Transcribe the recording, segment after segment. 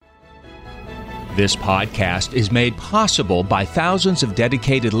This podcast is made possible by thousands of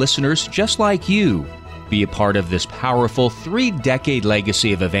dedicated listeners just like you. Be a part of this powerful 3-decade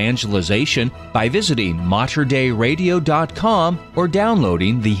legacy of evangelization by visiting materdeiradio.com or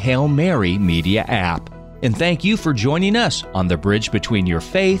downloading the Hail Mary Media app. And thank you for joining us on the bridge between your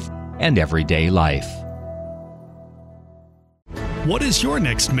faith and everyday life. What is your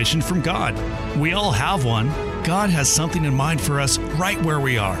next mission from God? We all have one. God has something in mind for us right where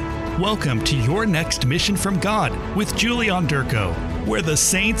we are. Welcome to Your Next Mission from God with Julie Onderko, where the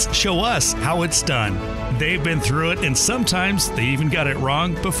saints show us how it's done. They've been through it, and sometimes they even got it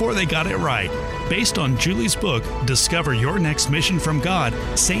wrong before they got it right. Based on Julie's book, Discover Your Next Mission from God,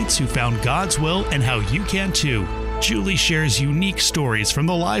 Saints Who Found God's Will and How You Can Too. Julie shares unique stories from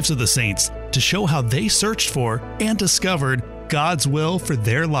the lives of the saints to show how they searched for and discovered God's will for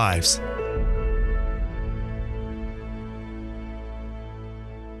their lives.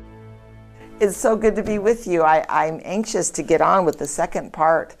 It's so good to be with you. I'm anxious to get on with the second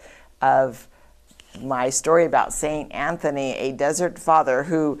part of my story about Saint Anthony, a desert father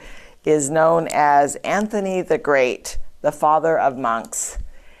who is known as Anthony the Great, the father of monks.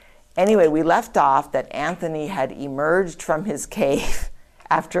 Anyway, we left off that Anthony had emerged from his cave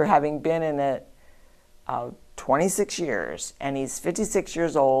after having been in it 26 years, and he's 56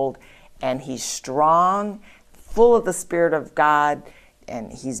 years old, and he's strong, full of the Spirit of God,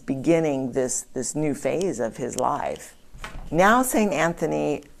 and he's beginning this new phase of his life. Now St.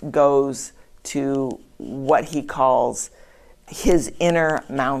 Anthony goes to what he calls his inner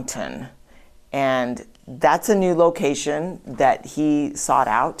mountain. And that's a new location that he sought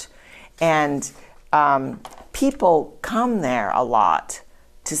out. And people come there a lot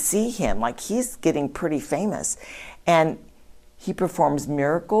to see him. Like, he's getting pretty famous. And he performs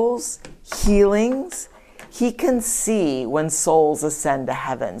miracles, healings. He can see when souls ascend to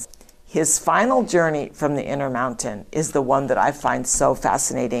heavens. His final journey from the inner mountain is the one that I find so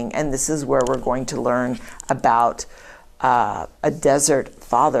fascinating, and this is where we're going to learn about a desert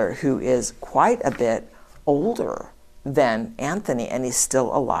father who is quite a bit older than Anthony, and he's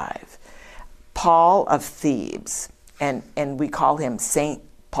still alive. Paul of Thebes, and we call him Saint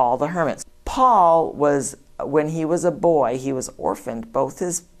Paul the Hermit. Paul was, when he was a boy, he was orphaned. Both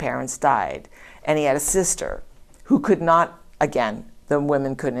his parents died. And he had a sister who could not, again, the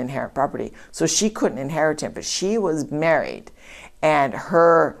women couldn't inherit property. So she couldn't inherit him, but she was married. And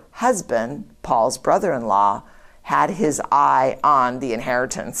her husband, Paul's brother-in-law, had his eye on the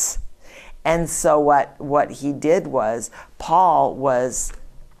inheritance. And so what he did was, Paul was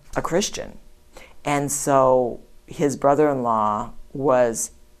a Christian. And so his brother-in-law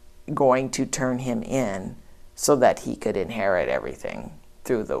was going to turn him in so that he could inherit everything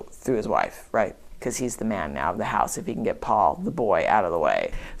through his wife, right? Because he's the man now of the house if he can get Paul, the boy, out of the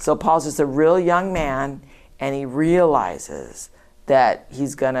way. So Paul's just a real young man, and he realizes that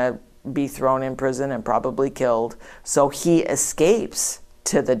he's going to be thrown in prison and probably killed. So he escapes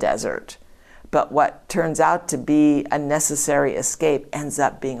to the desert. But what turns out to be a necessary escape ends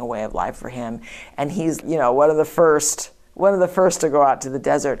up being a way of life for him. And he's, one of the first to go out to the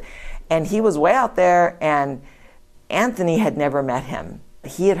desert. And he was way out there, and Anthony had never met him.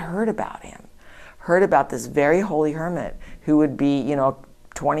 He had heard about him, heard about this very holy hermit who would be,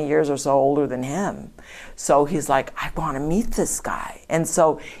 20 years or so older than him. So he's like, I want to meet this guy. And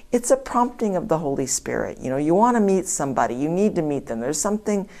so it's a prompting of the Holy Spirit. You want to meet somebody, you need to meet them. There's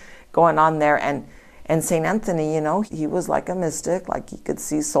something going on there. And St. Anthony, he was like a mystic, like he could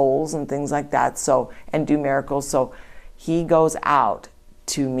see souls and things like that, so, and do miracles. So he goes out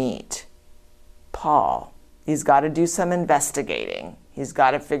to meet Paul. He's got to do some investigating. He's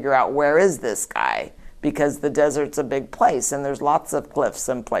got to figure out, where is this guy? Because the desert's a big place and there's lots of cliffs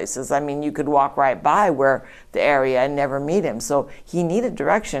and places. I mean, you could walk right by where the area and never meet him. So he needed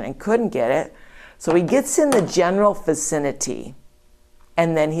direction and couldn't get it. So he gets in the general vicinity,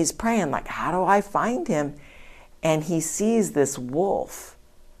 and then he's praying, like, how do I find him? And he sees this wolf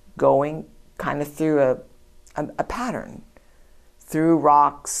going kind of through a pattern, through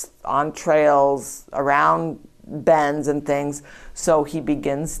rocks, on trails, around bends and things. So he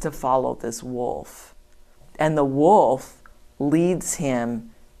begins to follow this wolf. And the wolf leads him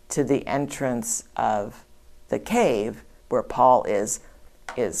to the entrance of the cave where Paul is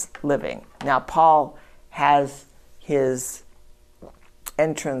living. Now, Paul has his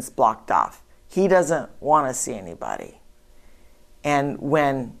entrance blocked off. He doesn't want to see anybody. And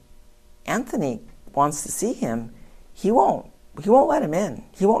when Anthony wants to see him, he won't let him in.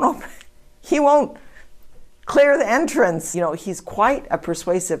 He won't clear the entrance. He's quite a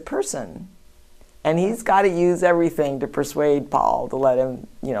persuasive person. And he's got to use everything to persuade Paul to let him,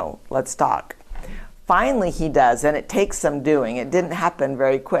 let's talk. finally he does, and it takes some doing. It didn't happen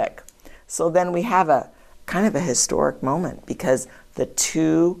very quick. So then we have a kind of a historic moment, because the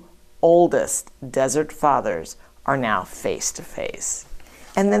two oldest desert fathers are now face to face.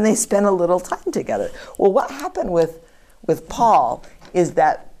 And then they spend a little time together. Well, what happened with Paul is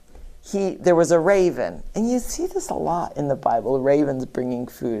that there was a raven, and you see this a lot in the Bible, ravens bringing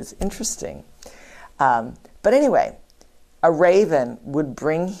food. It's interesting. But anyway, a raven would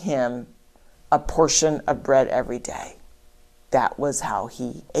bring him a portion of bread every day. That was how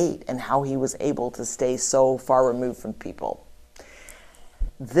he ate and how he was able to stay so far removed from people.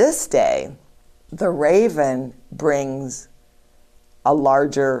 This day, the raven brings a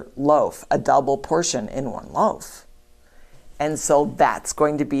larger loaf, a double portion in one loaf. And so that's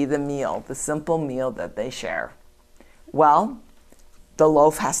going to be the meal, the simple meal that they share. Well, the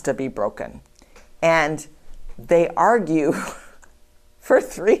loaf has to be broken. And they argue for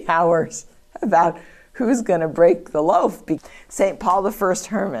 3 hours about who's going to break the loaf. St. Paul the First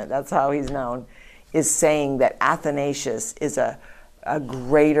Hermit, that's how he's known, is saying that Athanasius is a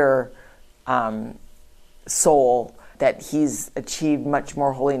greater soul, that he's achieved much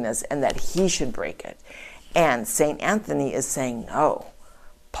more holiness, and that he should break it. And St. Anthony is saying, no,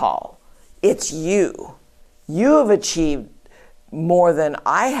 Paul, it's you. You have achieved more than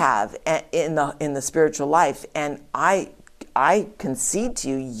I have in the spiritual life, and I concede to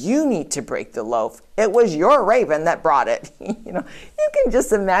you, you need to break the loaf. It was your raven that brought it. You can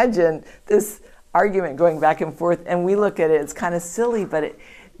just imagine this argument going back and forth, and we look at it, it's kind of silly, but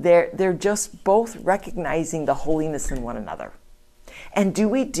they're just both recognizing the holiness in one another. And do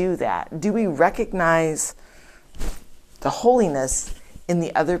we do that? Do we recognize the holiness in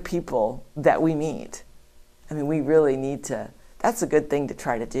the other people that we meet? I mean, we really need to. That's a good thing to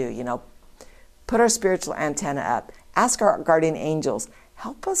try to do, Put our spiritual antenna up. Ask our guardian angels,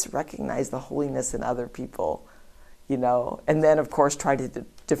 help us recognize the holiness in other people, And then, of course, try to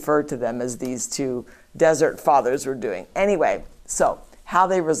defer to them as these two desert fathers were doing. Anyway, so how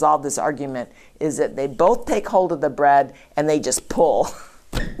they resolve this argument is that they both take hold of the bread and they just pull.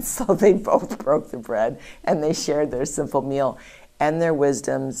 So they both broke the bread and they shared their simple meal and their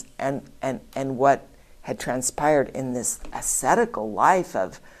wisdoms and what had transpired in this ascetical life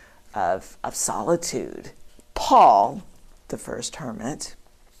of solitude. Paul, the first hermit,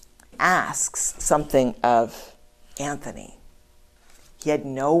 asks something of Anthony. He had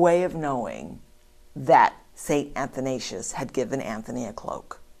no way of knowing that St. Athanasius had given Anthony a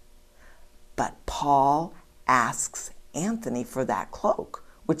cloak. But Paul asks Anthony for that cloak,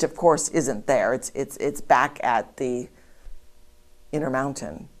 which of course isn't there. It's back at the inner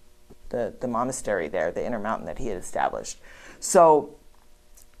mountain, the monastery there, the inner mountain that he had established. So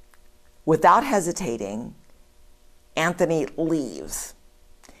without hesitating, Anthony leaves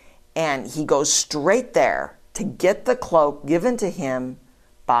and he goes straight there to get the cloak given to him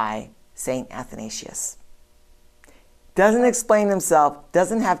by St. Athanasius. Doesn't explain himself,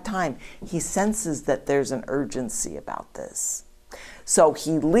 doesn't have time. He senses that there's an urgency about this. So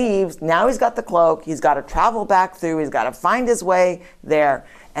he leaves. Now he's got the cloak. He's got to travel back through. He's got to find his way there.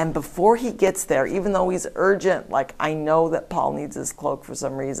 And before he gets there, even though he's urgent, like I know that Paul needs his cloak for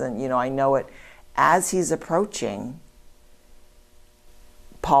some reason, I know it. As he's approaching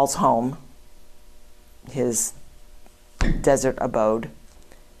Paul's home, his desert abode,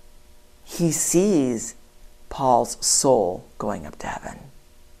 he sees Paul's soul going up to heaven.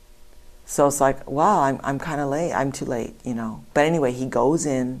 So it's like, wow, I'm kind of late. I'm too late, But anyway, he goes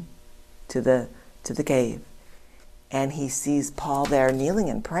in to the cave, and he sees Paul there kneeling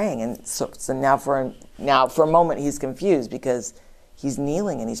and praying. And so now for a moment he's confused because he's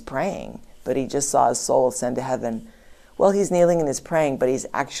kneeling and he's praying, but he just saw his soul ascend to heaven. Well, he's kneeling and he's praying, but he's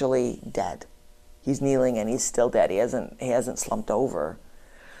actually dead. He's kneeling and he's still dead. He hasn't slumped over.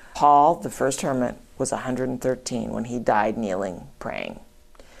 Paul, the first hermit, was 113 when he died kneeling, praying.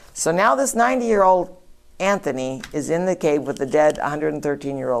 So now this 90-year-old Anthony is in the cave with the dead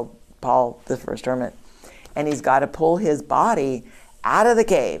 113-year-old Paul, the first hermit, and he's got to pull his body out of the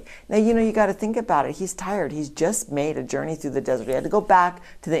cave. Now, you got to think about it. He's tired. He's just made a journey through the desert. He had to go back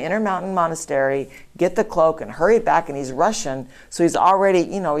to the inner mountain monastery, get the cloak, and hurry back, and he's rushing. So he's already,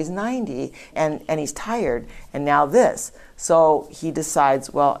 he's 90, and he's tired, and now this. So he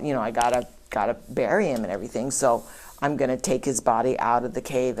decides, well, I gotta bury him and everything, so I'm going to take his body out of the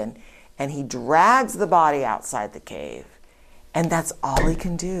cave, and he drags the body outside the cave, and that's all he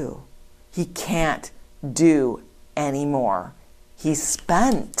can do. He can't do anymore. He's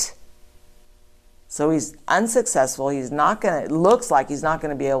spent. So he's unsuccessful. It looks like he's not going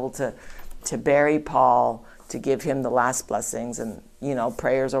to be able to bury Paul, to give him the last blessings and,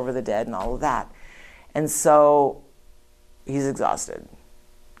 prayers over the dead and all of that. And so he's exhausted.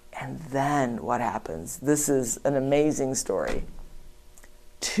 And then what happens? This is an amazing story.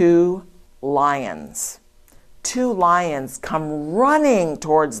 2 lions come running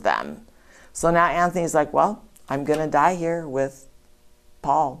towards them. So now Anthony's like, well, I'm going to die here with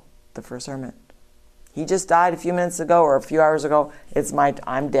Paul, the first hermit. He just died a few minutes ago or a few hours ago.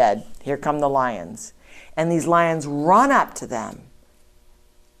 I'm dead. Here come the lions. And these lions run up to them.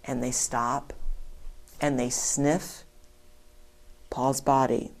 And they stop. And they sniff Paul's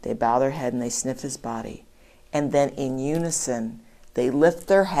body. They bow their head and they sniff his body. And then in unison, they lift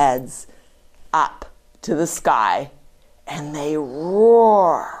their heads up to the sky and they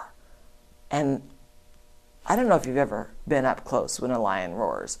roar. And I don't know if you've ever been up close when a lion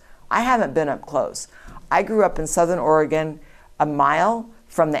roars. I haven't been up close. I grew up in Southern Oregon, a mile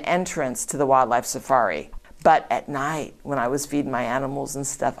from the entrance to the wildlife safari. But at night, when I was feeding my animals and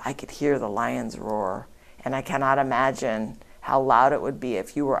stuff, I could hear the lions roar. And I cannot imagine how loud it would be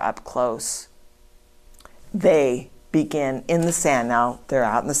if you were up close. They begin in the sand now. They're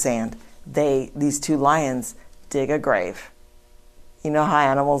out in the sand. These 2 lions dig a grave. You know how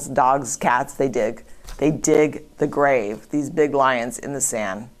animals, dogs, cats, they dig the grave, these big lions in the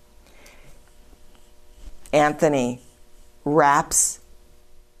sand. Anthony wraps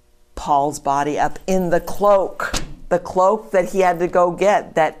Paul's body up in the cloak that he had to go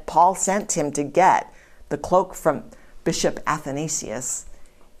get, that Paul sent him to get, the cloak from Bishop Athanasius.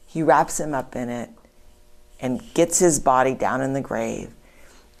 He wraps him up in it and gets his body down in the grave.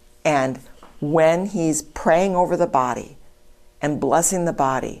 And when he's praying over the body and blessing the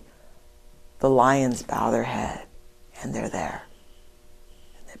body, the lions bow their head and they're there.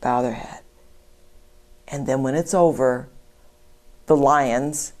 And they bow their head. And then when it's over, the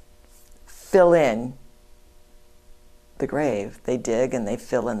lions fill in the grave. They dig and they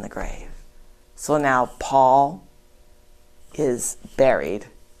fill in the grave. So now Paul is buried.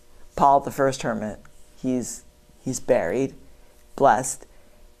 Paul, the first hermit, he's buried, blessed.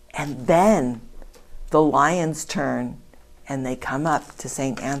 And then the lions turn and they come up to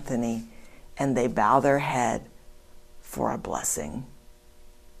St. Anthony and they bow their head for a blessing.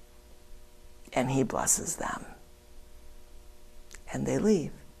 And he blesses them. And they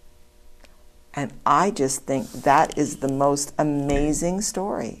leave. And I just think that is the most amazing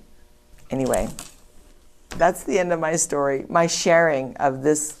story. Anyway, that's the end of my story, my sharing of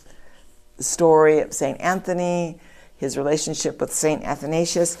this story of St. Anthony, his relationship with St.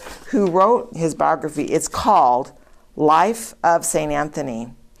 Athanasius, who wrote his biography. It's called Life of St.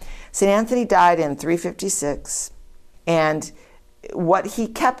 Anthony. St. Anthony died in 356, and what he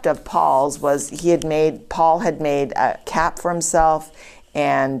kept of Paul's was Paul had made a cap for himself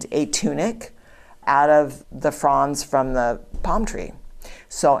and a tunic out of the fronds from the palm tree.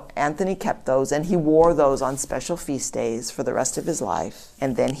 So Anthony kept those, and he wore those on special feast days for the rest of his life.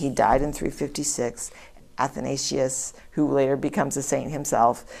 And then he died in 356. Athanasius, who later becomes a saint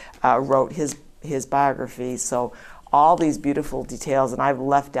himself, wrote his biography. So all these beautiful details, and I've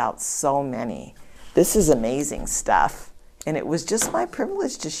left out so many. This is amazing stuff, and it was just my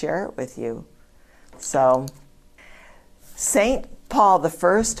privilege to share it with you. So, St. Paul, the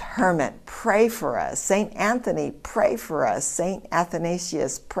first hermit, pray for us. St. Anthony, pray for us. St.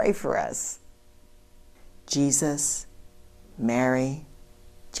 Athanasius, pray for us. Jesus, Mary,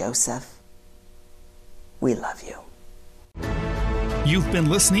 Joseph, we love you. You've been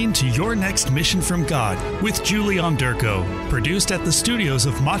listening to Your Next Mission from God with Julie Onderko, produced at the studios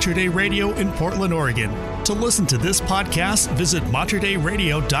of Mater Dei Radio in Portland, Oregon. To listen to this podcast, visit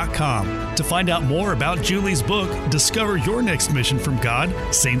materdeiradio.com. To find out more about Julie's book, Discover Your Next Mission from God,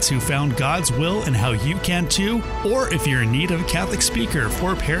 Saints Who Found God's Will and How You Can Too, or if you're in need of a Catholic speaker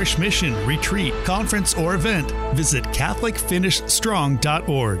for a parish mission, retreat, conference, or event, visit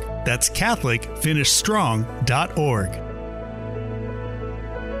CatholicFinishStrong.org. That's CatholicFinishStrong.org.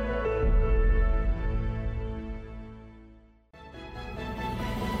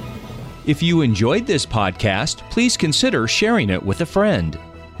 If you enjoyed this podcast, please consider sharing it with a friend.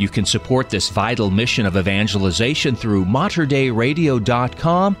 You can support this vital mission of evangelization through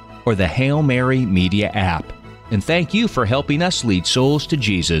materdeiradio.com or the Hail Mary Media app. And thank you for helping us lead souls to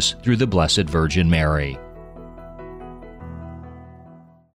Jesus through the Blessed Virgin Mary.